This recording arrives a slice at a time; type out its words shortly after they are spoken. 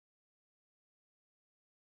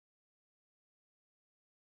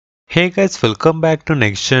Hey guys, welcome back to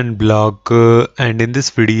Next Gen blog and in this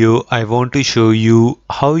video I want to show you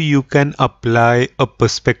how you can apply a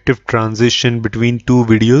perspective transition between two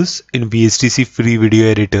videos in VSDC free video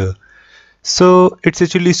editor. So it's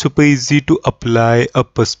actually super easy to apply a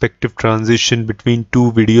perspective transition between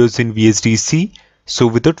two videos in VSDC. So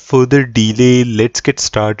without further delay, let's get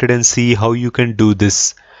started and see how you can do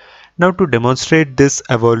this. Now to demonstrate this,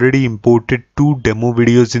 I've already imported two demo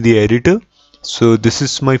videos in the editor. So this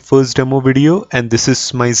is my first demo video and this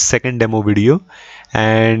is my second demo video,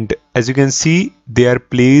 and as you can see they are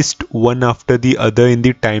placed one after the other in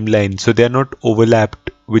the timeline, so they are not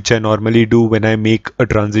overlapped, which I normally do when I make a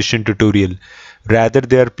transition tutorial. Rather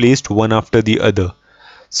they are placed one after the other.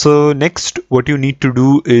 So next what you need to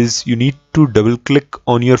do is you need to double click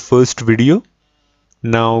on your first video.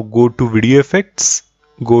 Now go to video effects,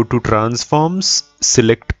 go to transforms,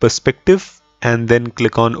 select perspective and then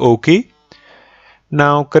click on OK.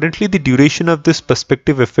 Now currently the duration of this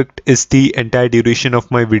perspective effect is the entire duration of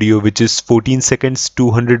my video, which is 14 seconds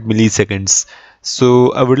 200 milliseconds.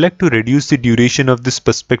 So I would like to reduce the duration of this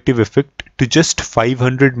perspective effect to just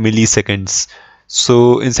 500 milliseconds.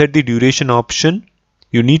 So inside the duration option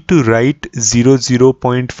you need to write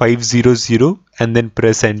 0.500 and then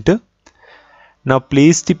press enter. Now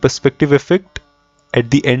place the perspective effect at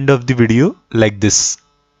the end of the video like this.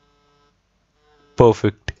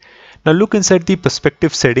 Perfect. Now look inside the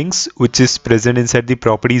perspective settings, which is present inside the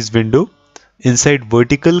properties window. Inside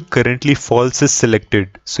vertical, currently false is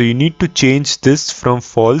selected. So you need to change this from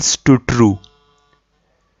false to true.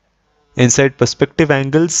 Inside perspective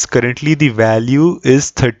angles, currently the value is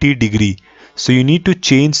 30 degree. So you need to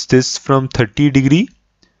change this from 30 degree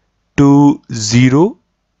to 0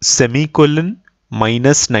 semicolon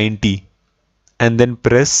minus 90 and then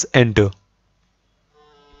press enter.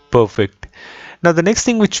 Perfect. Now the next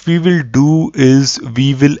thing which we will do is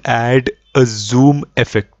we will add a zoom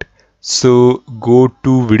effect. So go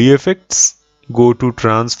to video effects, go to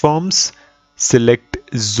transforms, select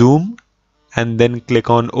zoom and then click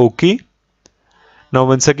on OK. Now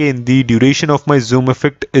once again the duration of my zoom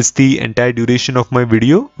effect is the entire duration of my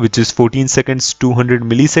video, which is 14 seconds 200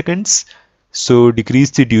 milliseconds. So decrease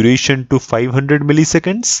the duration to 500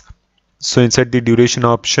 milliseconds. So inside the duration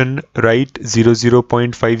option write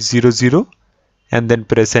 0.500 and then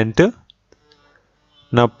press enter.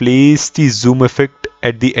 Now place the zoom effect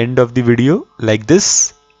at the end of the video like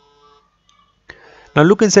this. Now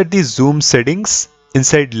look inside the zoom settings.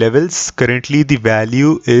 Inside levels, currently the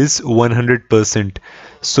value is 100%.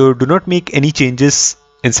 So do not make any changes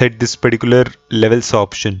inside this particular levels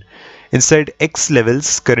option. Inside X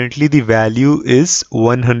levels, currently the value is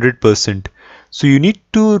 100%. So you need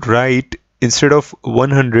to write, instead of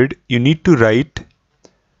 100, you need to write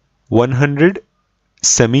 100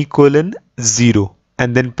 semicolon 0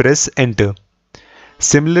 and then press enter.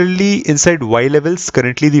 Similarly inside Y levels,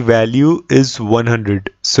 currently the value is 100.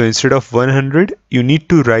 So instead of 100 you need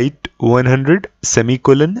to write 100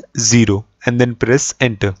 semicolon 0 and then press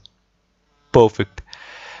enter. Perfect.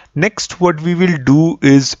 Next what we will do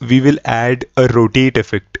is we will add a rotate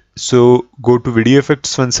effect. So go to video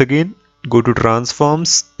effects once again, go to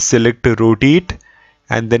transforms, select rotate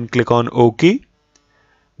and then click on OK.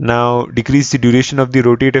 Now decrease the duration of the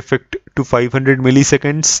rotate effect to 500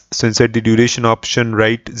 milliseconds. So inside the duration option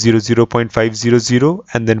write 0.500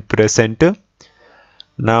 and then press enter.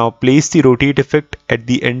 Now place the rotate effect at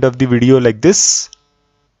the end of the video like this.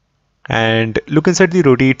 And look inside the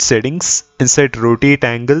rotate settings. Inside rotate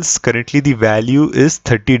angles, currently the value is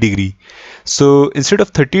 30 degree. So instead of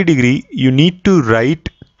 30 degree, you need to write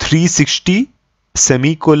 360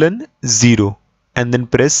 semicolon 0 and then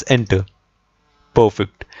press enter.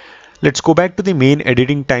 Perfect. Let's go back to the main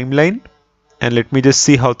editing timeline and let me just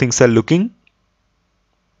see how things are looking.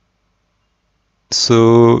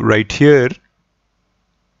 So right here.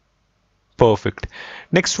 Perfect.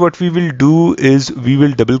 Next what we will do is we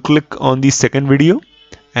will double click on the second video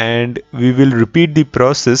and we will repeat the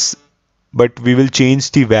process, but we will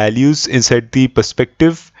change the values inside the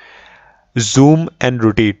perspective, zoom and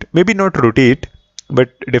rotate. Maybe not rotate, but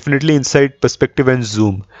definitely inside perspective and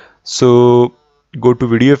zoom. So go to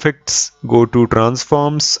video effects, go to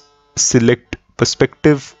transforms, select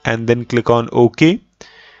perspective and then click on OK.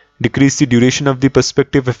 Decrease the duration of the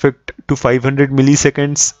perspective effect to 500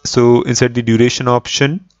 milliseconds. So inside the duration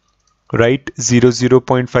option write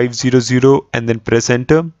 0.500 and then press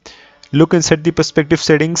enter. Look inside the perspective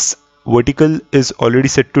settings, vertical is already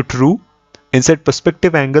set to true. Inside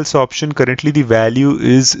perspective angles option, currently the value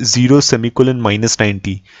is 0 semicolon minus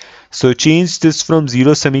 90. So change this from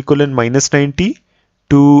 0 semicolon minus 90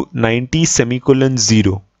 to 90 semicolon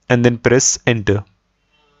 0 and then press enter.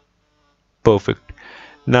 Perfect.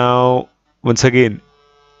 Now once again,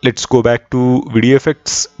 let's go back to video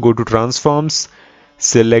effects, go to transforms,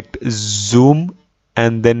 select zoom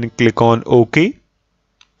and then click on OK.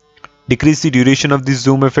 Decrease the duration of the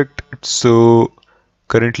zoom effect. So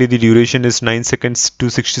currently the duration is 9 seconds to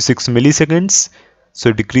 66 milliseconds.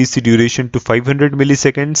 So decrease the duration to 500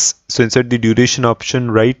 milliseconds. So insert the duration option,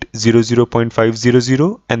 write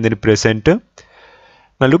 0.500 and then press enter.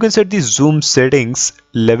 Now look inside the zoom settings.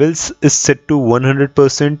 Levels is set to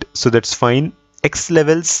 100%, so that's fine. X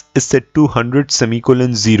levels is set to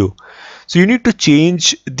 100:0. So you need to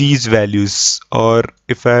change these values, or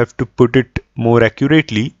if I have to put it more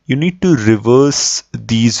accurately, you need to reverse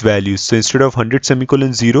these values. So instead of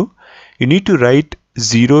 100:0, you need to write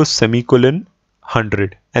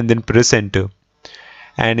 0:100 and then press enter.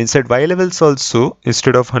 And inside Y levels also,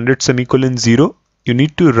 instead of 100:0, you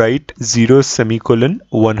need to write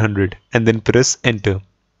 0:100 and then press enter.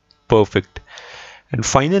 Perfect. And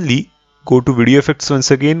finally, go to video effects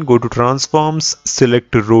once again, go to transforms,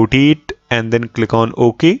 select rotate and then click on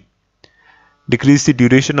OK. Decrease the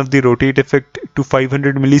duration of the rotate effect to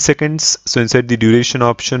 500 milliseconds. So inside the duration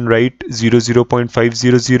option, write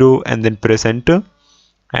 0.500 and then press enter.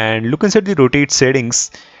 And look inside the rotate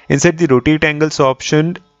settings. Inside the rotate angles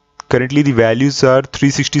option, currently the values are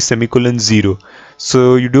 360:0.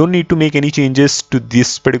 So you don't need to make any changes to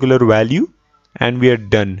this particular value and we are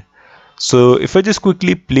done. So if I just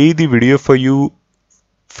quickly play the video for you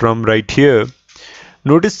from right here,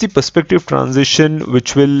 notice the perspective transition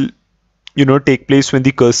which will take place when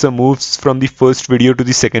the cursor moves from the first video to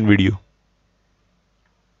the second video.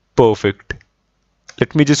 Perfect.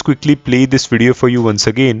 Let me just quickly play this video for you once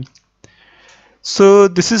again. So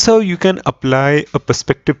this is how you can apply a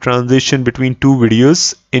perspective transition between two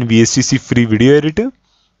videos in VSDC free video editor.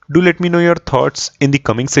 Do let me know your thoughts in the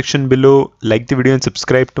comment section below. Like the video and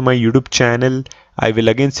subscribe to my YouTube channel. I will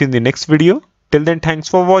again see you in the next video. Till then, thanks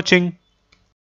for watching.